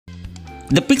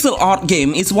The pixel art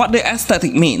game is what the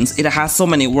aesthetic means. It has so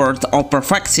many words of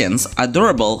perfections,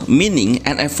 adorable, meaning,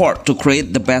 and effort to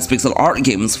create the best pixel art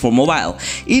games for mobile.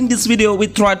 In this video, we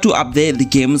try to update the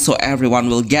game so everyone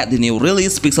will get the new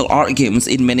release pixel art games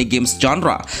in many games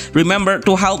genre. Remember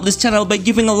to help this channel by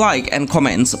giving a like and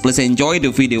comments. Please enjoy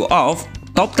the video of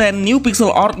Top 10 new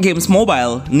pixel art games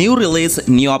mobile, new release,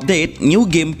 new update, new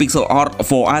game pixel art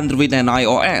for Android and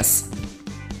iOS.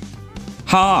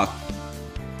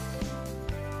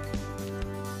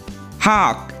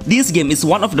 Hark! This game is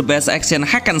one of the best action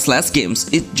hack and slash games.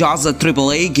 It's just a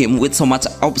AAA game with so much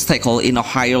obstacle in a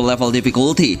higher level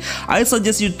difficulty. I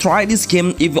suggest you try this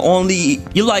game if only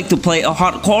you like to play a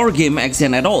hardcore game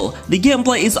action at all. The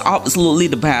gameplay is absolutely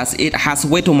the best. It has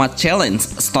way too much challenge,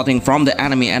 starting from the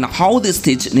enemy and how the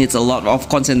stage needs a lot of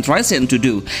concentration to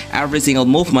do. Every single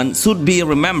movement should be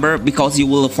remembered because you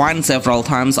will find several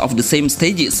times of the same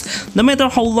stages. No matter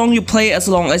how long you play, as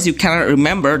long as you cannot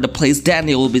remember the place, then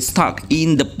you will be stuck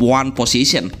in the one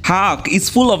position. Hark is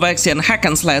full of action, hack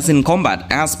and slash in combat,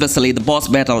 especially the boss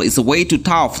battle is way too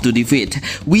tough to defeat.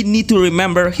 We need to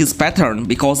remember his pattern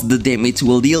because the damage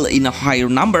will deal in a higher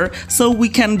number so we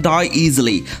can die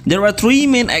easily. There are three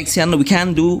main actions we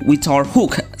can do, which are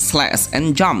hook, slash,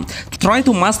 and jump. Try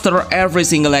to master every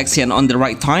single action on the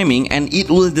right timing and it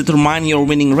will determine your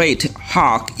winning rate.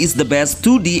 Hark is the best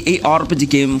 2D ARPG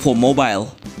game for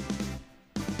mobile.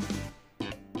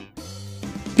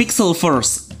 Pixel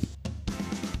First.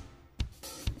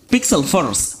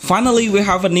 Finally, we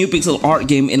have a new pixel art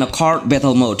game in a card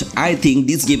battle mode. I think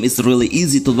this game is really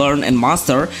easy to learn and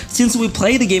master since we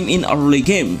play the game in early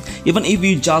game. Even if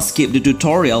you just skip the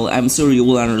tutorial, I'm sure you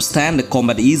will understand the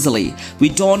combat easily. We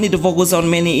don't need to focus on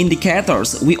many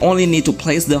indicators, we only need to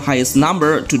place the highest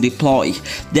number to deploy.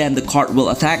 Then the card will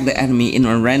attack the enemy in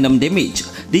a random damage.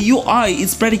 The UI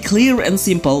is pretty clear and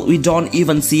simple, we don't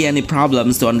even see any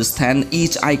problems to understand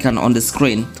each icon on the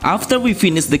screen. After we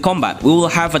finish the combat, we will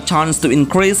have a chance to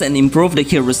increase and improve the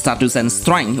hero status and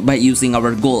strength by using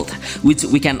our gold, which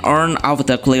we can earn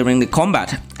after clearing the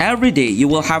combat. Every day you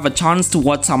will have a chance to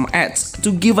watch some ads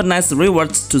to give a nice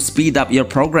rewards to speed up your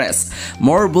progress.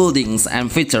 More buildings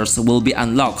and features will be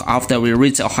unlocked after we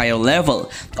reach a higher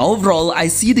level. Overall, I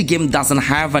see the game doesn't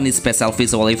have any special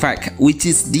visual effect, which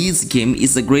is this game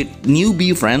is a great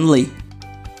newbie friendly.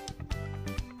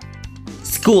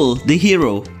 School the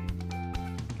Hero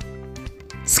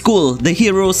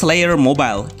Slayer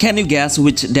Mobile. Can you guess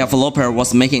which developer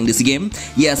was making this game?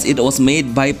 Yes, it was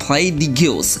made by Play the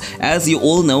Goose. As you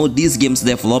all know, this game's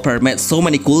developer made so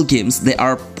many cool games. They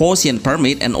are Potion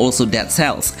Permit and also Dead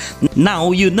Cells.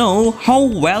 Now you know how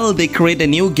well they create a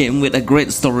new game with a great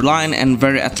storyline and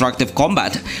very attractive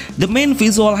combat. The main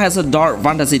visual has a dark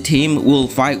fantasy theme. Will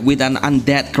fight with an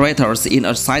undead creatures in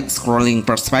a side-scrolling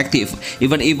perspective.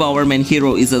 Even if our main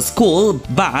hero is a skull,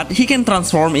 but he can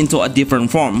transform into a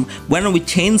different form. When we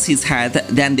change his head,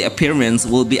 then the appearance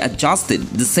will be adjusted,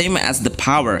 the same as the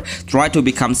power. Try to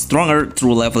become stronger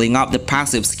through leveling up the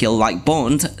passive skill like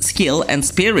Bond, Skill, and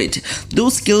Spirit.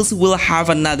 Those skills will have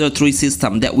another 3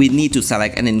 system that we need to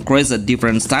select and increase a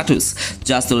different status.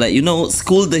 Just to let you know,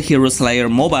 School the Hero Slayer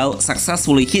Mobile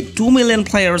successfully hit 2 million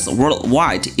players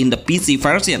worldwide in the PC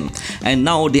version, and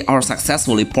now they are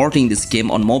successfully porting this game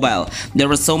on mobile.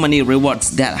 There are so many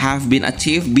rewards that have been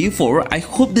achieved before. I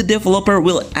hope the developer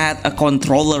will add a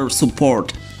controller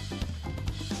support.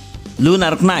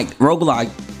 Lunar Knight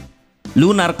Roguelike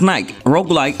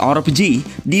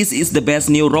RPG. This is the best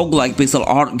new roguelike pixel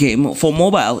art game for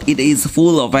mobile. It is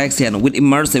full of action with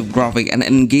immersive graphic and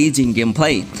engaging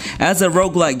gameplay. As a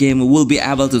roguelike game, we will be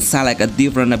able to select a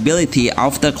different ability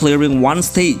after clearing one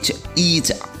stage.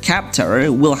 Each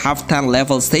chapter will have 10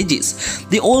 level stages.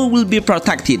 They all will be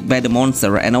protected by the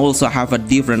monster and also have a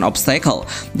different obstacle.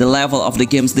 The level of the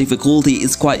game's difficulty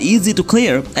is quite easy to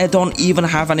clear. I don't even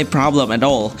have any problem at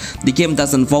all. The game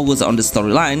doesn't focus on the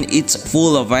storyline, it's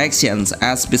full of actions,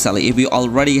 especially if you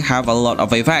already have a lot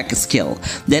of effect skill.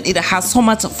 Then it has so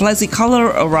much flashy color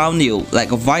around you, like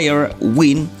fire,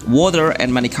 wind, water,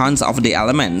 and many kinds of the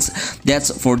elements.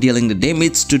 That's for dealing the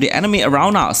damage to the enemy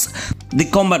around us. The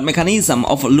combat mechanism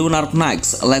of Lunar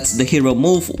Knights lets the hero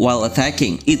move while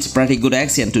attacking. It's pretty good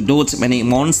action to dodge many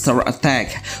monster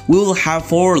attack. We will have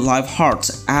 4 life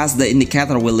hearts as the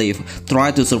indicator will live.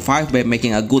 Try to survive by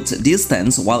making a good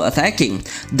distance while attacking.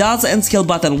 Dodge and skill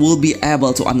button will be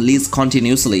able to unleash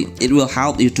continuously. It will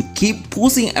help you to keep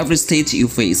pushing every stage you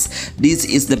face. This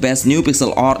is the best new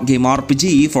pixel art game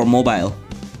RPG for mobile.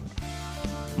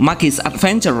 Maki's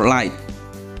Adventure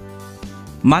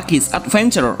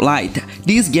Light.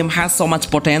 This game has so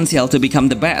much potential to become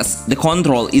the best. The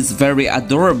control is very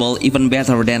adorable, even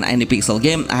better than any pixel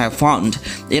game I have found.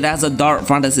 It has a dark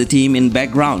fantasy theme in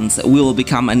backgrounds. We will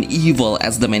become an evil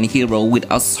as the main hero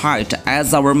with a sword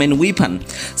as our main weapon.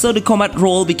 So the combat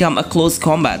role become a close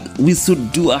combat. We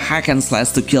should do a hack and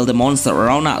slash to kill the monster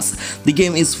around us. The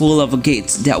game is full of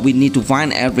gates that we need to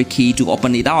find every key to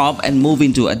open it up and move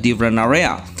into a different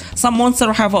area. Some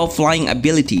monsters have a flying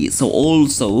ability, so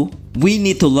also we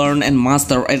need to learn and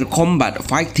master air combat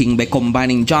fighting by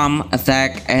combining jump,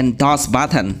 attack, and dodge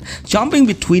button. Jumping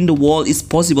between the wall is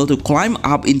possible to climb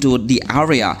up into the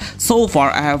area. So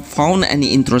far I have found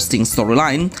any interesting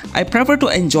storyline. I prefer to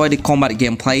enjoy the combat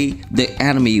gameplay. The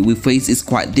enemy we face is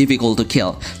quite difficult to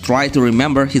kill. Try to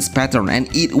remember his pattern and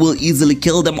it will easily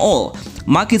kill them all.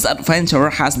 Maki's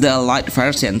Adventure has the light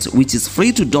version, which is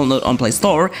free to download on Play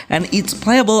Store, and it's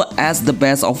playable as the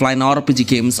best offline RPG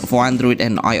games for Android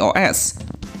and iOS.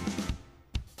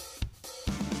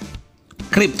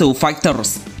 Crypto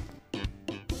Fighters.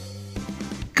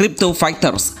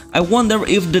 I wonder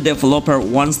if the developer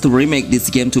wants to remake this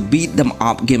game to beat them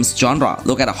up games genre.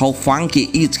 Look at how funky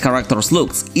each character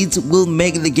looks. It will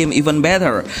make the game even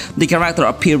better. The character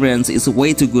appearance is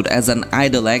way too good as an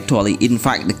idol actually. In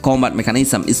fact, the combat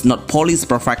mechanism is not polished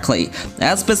perfectly,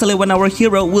 especially when our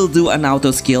hero will do an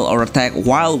auto skill or attack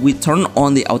while we turn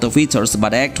on the auto features,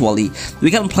 but actually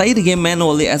we can play the game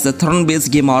manually as a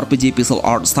turn-based game RPG pixel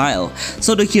art style.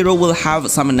 So the hero will have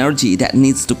some energy that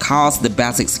needs to cast the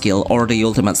basic skill or the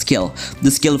ultimate skill.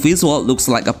 The skill visual looks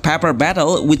like a paper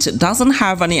battle which doesn't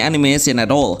have any animation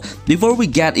at all. Before we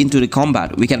get into the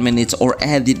combat, we can manage or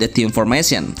edit the team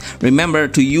formation. Remember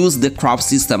to use the craft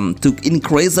system to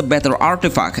increase a better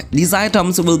artifact. These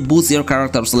items will boost your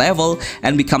character's level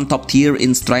and become top tier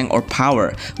in strength or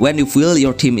power. When you feel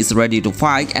your team is ready to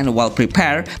fight and well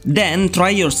prepared, then try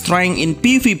your strength in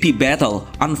PvP battle.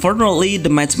 Unfortunately, the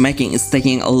matchmaking is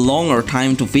taking a longer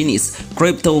time to finish.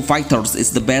 Crypto Fighters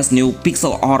is the best new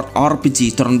pixel art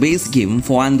RPG turn-based game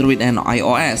for Android and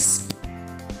iOS.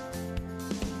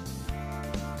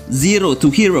 Zero to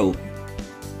Hero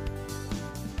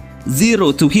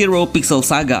Pixel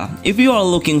Saga. If you are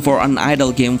looking for an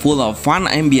idle game full of fun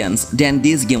ambience, then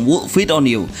this game will fit on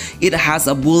you. It has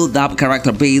a build-up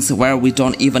character base where we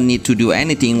don't even need to do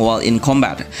anything while in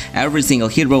combat. Every single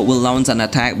hero will launch an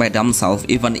attack by themselves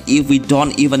even if we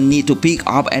don't even need to pick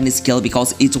up any skill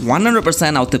because it's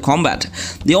 100% auto combat.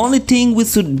 The only thing we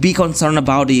should be concerned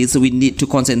about is we need to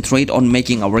concentrate on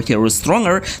making our hero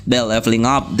stronger by leveling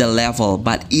up the level,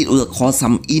 but it will cost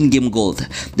some in-game gold.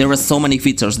 There are so many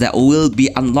features that will be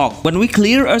unlocked when we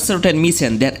clear a certain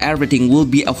mission that everything will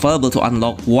be available to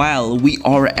unlock while we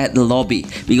are at the lobby,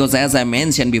 because as I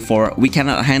mentioned before, we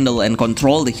cannot handle and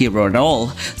control the hero at all.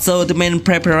 So the main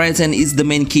preparation is the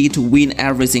main key to win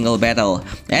every single battle.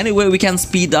 Anyway, we can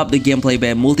speed up the gameplay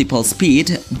by multiple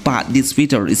speed, but this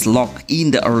feature is locked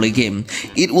in the early game.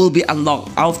 It will be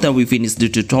unlocked after we finish the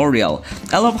tutorial.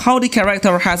 I love how the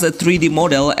character has a 3D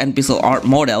model and pixel art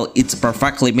model. It's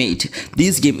perfectly made.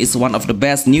 This game is one of the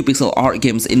best new pixel art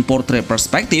games in portrait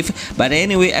perspective, but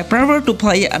anyway, I prefer to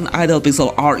play an idle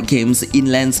pixel art games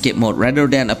in landscape mode rather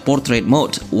than a portrait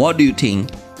mode. What do you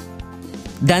think?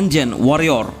 Dungeon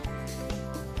Warrior.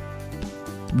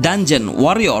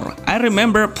 I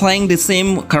remember playing the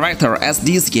same character as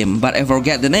this game, but I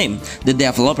forget the name. The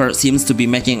developer seems to be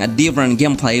making a different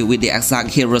gameplay with the exact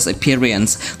hero's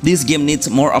appearance. This game needs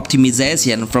more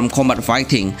optimization from combat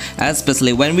fighting,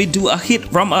 especially when we do a hit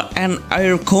from an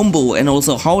air combo, and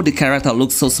also how the character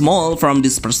looks so small from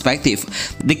this perspective.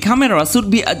 The camera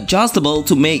should be adjustable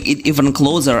to make it even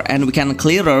closer and we can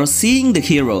clearer seeing the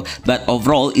hero, but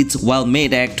overall it's well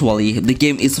made actually. The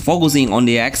game is focusing on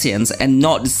the actions and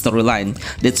not the storyline.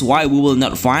 That's why we will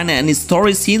not find any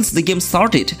story since the game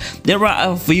started. There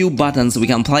are a few buttons we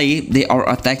can play. They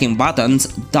are attacking buttons,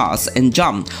 dodge, and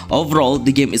jump. Overall,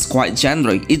 the game is quite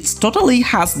generic. It totally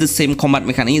has the same combat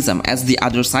mechanism as the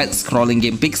other side-scrolling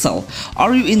game Pixel.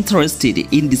 Are you interested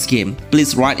in this game?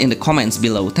 Please write in the comments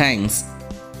below. Thanks.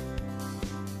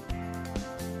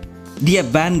 The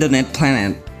Abandoned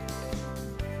Planet.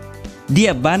 The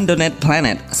Abandoned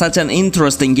Planet, such an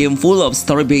interesting game full of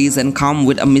story base and come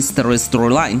with a mysterious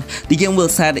storyline. The game will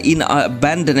set in an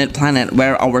abandoned planet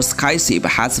where our skyship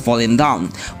has fallen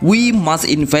down. We must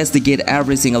investigate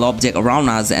every single object around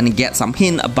us and get some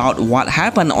hint about what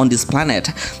happened on this planet.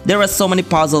 There are so many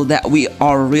puzzles that we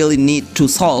all really need to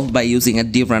solve by using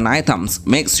different items.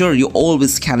 Make sure you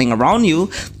always scanning around you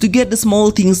to get the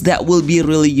small things that will be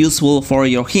really useful for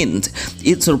your hint.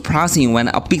 It's surprising when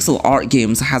a pixel art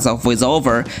game has a voice is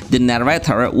over, the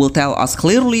narrator will tell us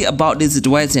clearly about the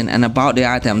situation and about the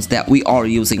items that we are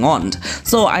using on.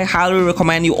 So I highly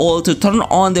recommend you all to turn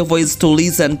on the voice to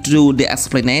listen to the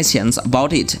explanations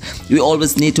about it. We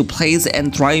always need to place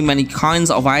and try many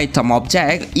kinds of item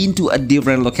object into a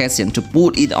different location to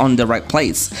put it on the right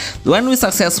place. When we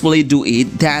successfully do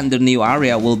it, then the new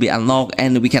area will be unlocked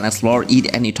and we can explore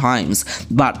it anytime.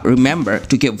 But remember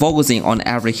to keep focusing on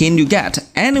every hint you get.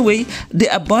 Anyway, the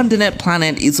Abandoned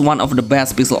Planet is one of the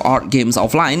best pixel art games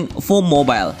offline for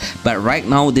mobile, but right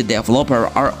now the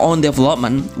developers are on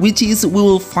development, which is we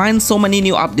will find so many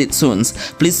new updates soon.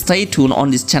 Please stay tuned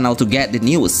on this channel to get the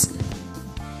news.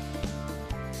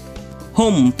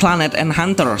 Home, Planet and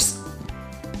Hunters.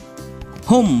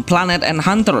 Home, Planet and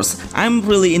Hunters. I'm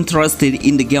really interested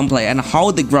in the gameplay and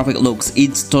how the graphic looks.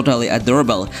 It's totally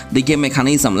adorable. The game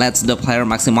mechanism lets the player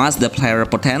maximize the player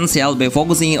potential by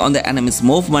focusing on the enemy's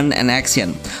movement and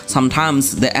action.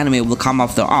 Sometimes the enemy will come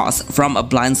after us from a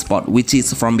blind spot, which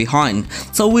is from behind.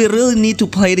 So we really need to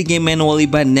play the game manually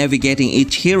by navigating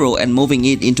each hero and moving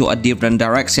it into a different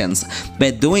directions.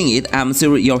 By doing it, I'm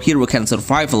sure your hero can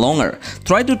survive longer.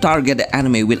 Try to target the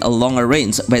enemy with a longer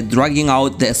range by dragging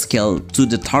out the skill to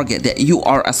the target that you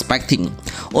are expecting.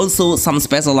 Also, some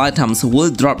special items will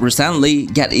drop recently,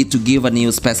 get it to give a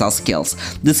new special skills.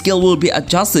 The skill will be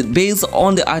adjusted based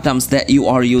on the items that you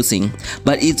are using,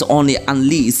 but it's only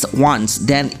unleashed once,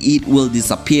 then it will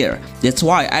disappear. That's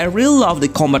why I really love the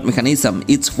combat mechanism.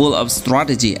 It's full of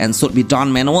strategy and should be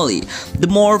done manually. The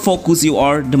more focused you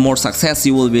are, the more success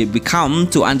you will become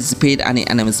to anticipate any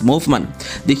enemy's movement.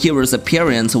 The hero's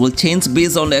appearance will change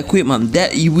based on the equipment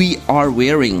that we are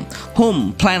wearing.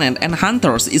 Home, Planet and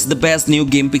Hunters is the best new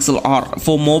game pixel art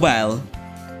for mobile.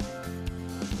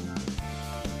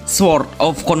 Sword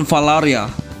of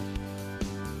Confalaria.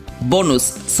 Bonus,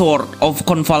 Sword of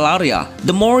Confalaria.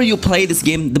 The more you play this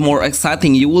game, the more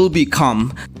exciting you will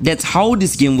become. That's how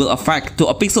this game will affect to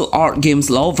a pixel art games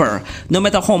lover. No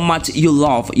matter how much you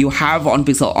love you have on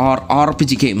pixel art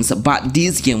RPG games, but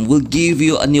this game will give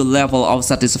you a new level of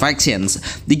satisfactions.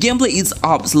 The gameplay is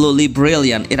absolutely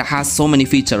brilliant. It has so many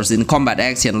features in combat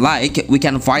action, like we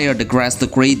can fire the grass to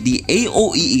create the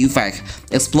AoE effect,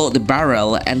 explode the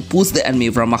barrel and push the enemy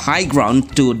from a high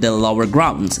ground to the lower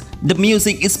ground. The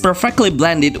music is perfectly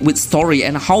blended with story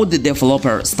and how the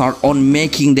developer start on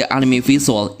making the anime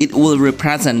visual. It will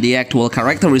represent the actual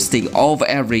characteristic of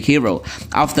every hero.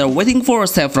 After waiting for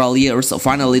several years,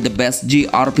 finally the best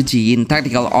JRPG in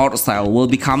tactical art style will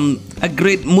become a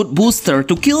great mood booster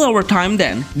to kill our time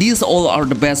then. These all are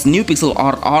the best new pixel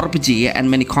art RPG and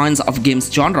many kinds of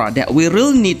games genre that we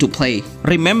really need to play.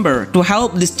 Remember to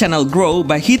help this channel grow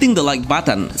by hitting the like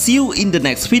button. See you in the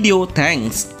next video.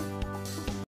 Thanks.